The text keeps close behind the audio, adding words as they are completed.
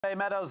Bay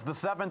Meadows, the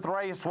 7th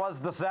race was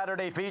the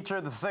Saturday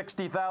feature, the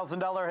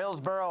 $60,000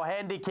 Hillsborough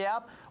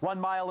Handicap, 1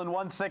 mile and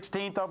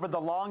 1/16 over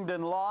the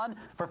Longdon Lawn.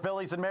 For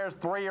fillies and mares,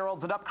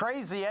 3-year-olds and up,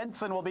 Crazy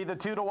Ensign will be the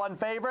 2-to-1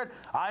 favorite.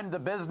 I'm the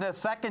Business,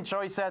 second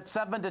choice at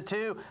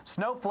 7-2.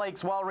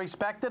 Snowflake's well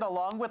respected,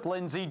 along with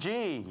Lindsay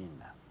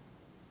Jean.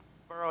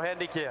 Hillsborough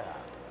Handicap.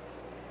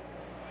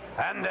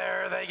 And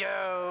there they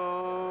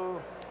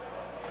go.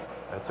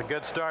 That's a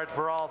good start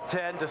for all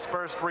 10.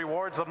 Dispersed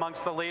rewards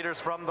amongst the leaders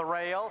from the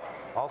rail.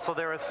 Also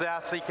there is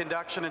Sassy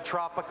Conduction and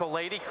Tropical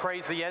Lady.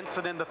 Crazy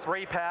Ensign in the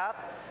 3-path.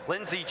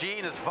 Lindsay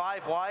Jean is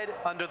 5 wide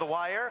under the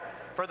wire.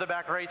 Further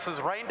back races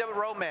Rain to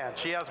Romance.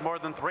 She has more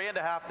than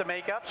 3.5 to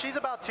make up. She's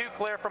about 2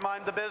 clear from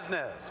I'm the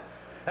Business.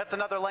 That's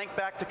another length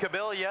back to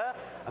Cabillia.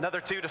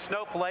 Another 2 to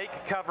Snowflake,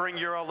 covering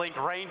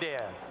Eurolink Rain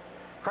Dance.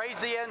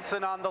 Crazy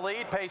Ensign on the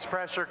lead. Pace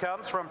pressure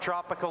comes from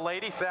Tropical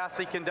Lady.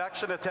 Sassy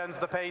Conduction attends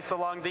the pace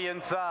along the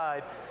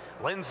inside.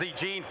 Lindsay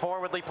Jean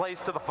forwardly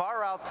placed to the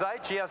far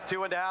outside. She has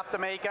 2.5 to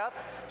make up.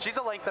 She's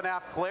a length and a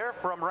half clear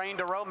from Rain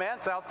to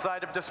Romance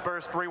outside of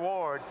Dispersed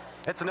Reward.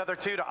 It's another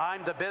 2 to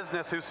I'm the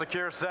Business, who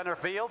secures center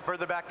field.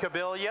 Further back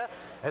Cabillia.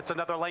 It's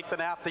another length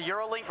and a half to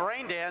Eurolink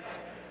Rain Dance.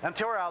 And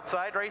to her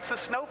outside races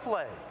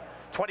Snowflake.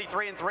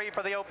 23-3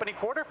 for the opening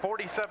quarter,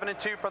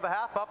 47-2 for the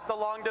half, up the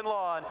Longdon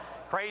Lawn.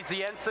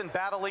 Crazy Ensign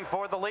battling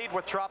for the lead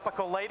with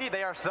Tropical Lady.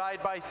 They are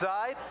side by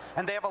side,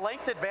 and they have a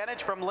length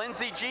advantage from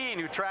Lindsay Jean,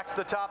 who tracks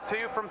the top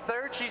 2 from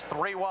 3rd. She's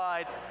 3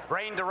 wide.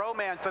 Rain to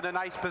Romance in a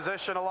nice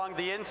position along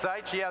the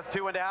inside. She has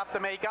 2.5 to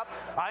make up.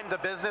 I'm the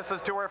Business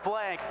is to her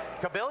flank.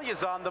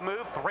 Cabillia's on the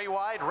move, 3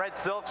 wide. Red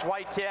Silk's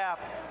white cap.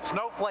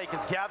 Snowflake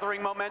is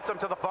gathering momentum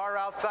to the far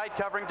outside,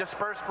 covering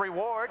Dispersed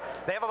Reward.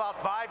 They have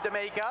about 5 to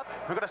make up.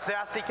 We're going to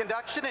Sassy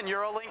Conduction and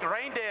Eurolink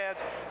Rain Dance.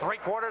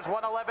 3/4,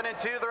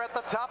 1:11-2. They're at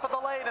the top of the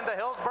lane in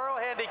the Hillsborough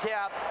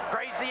Handicap.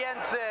 Crazy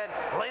Ensign,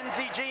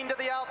 Lindsay Jean to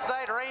the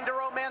outside. Rain to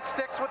Romance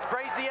sticks with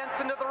Crazy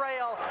Ensign to the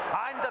rail.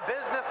 I'm the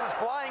Business is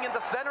flying in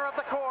the center of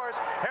the course.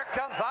 Here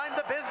comes I'm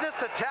the Business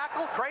to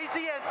tackle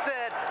Crazy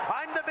Ensign.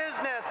 I'm the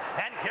Business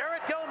and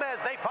Garrett Gomez.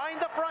 They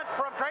find the front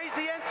from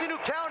Crazy Ensign, who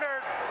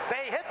counters.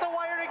 They hit the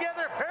wire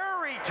together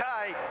very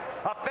tight.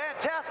 A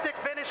fantastic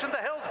finish in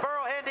the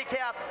Hillsborough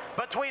Handicap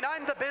between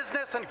I'm the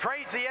Business and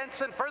Crazy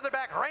Ensign. Further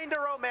back, Rain to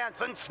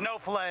Romance and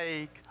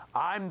Snowflake.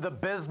 I'm the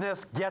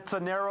Business gets a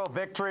narrow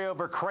victory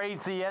over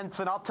Crazy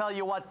Ensign. I'll tell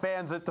you what,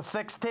 fans, at the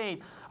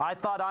 16th, I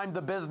thought I'm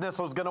the Business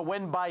was going to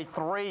win by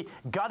 3.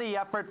 Gutty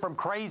effort from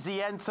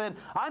Crazy Ensign.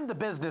 I'm the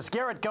Business.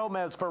 Garrett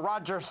Gomez for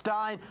Roger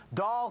Stein,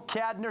 Dahl,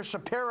 Cadner,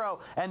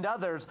 Shapiro, and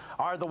others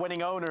are the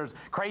winning owners.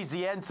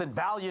 Crazy Ensign,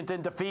 valiant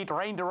in defeat.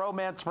 Rain to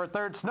Romance for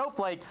 3rd.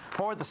 Snowflake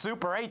for the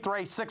Super 8th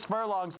race, 6 furlongs.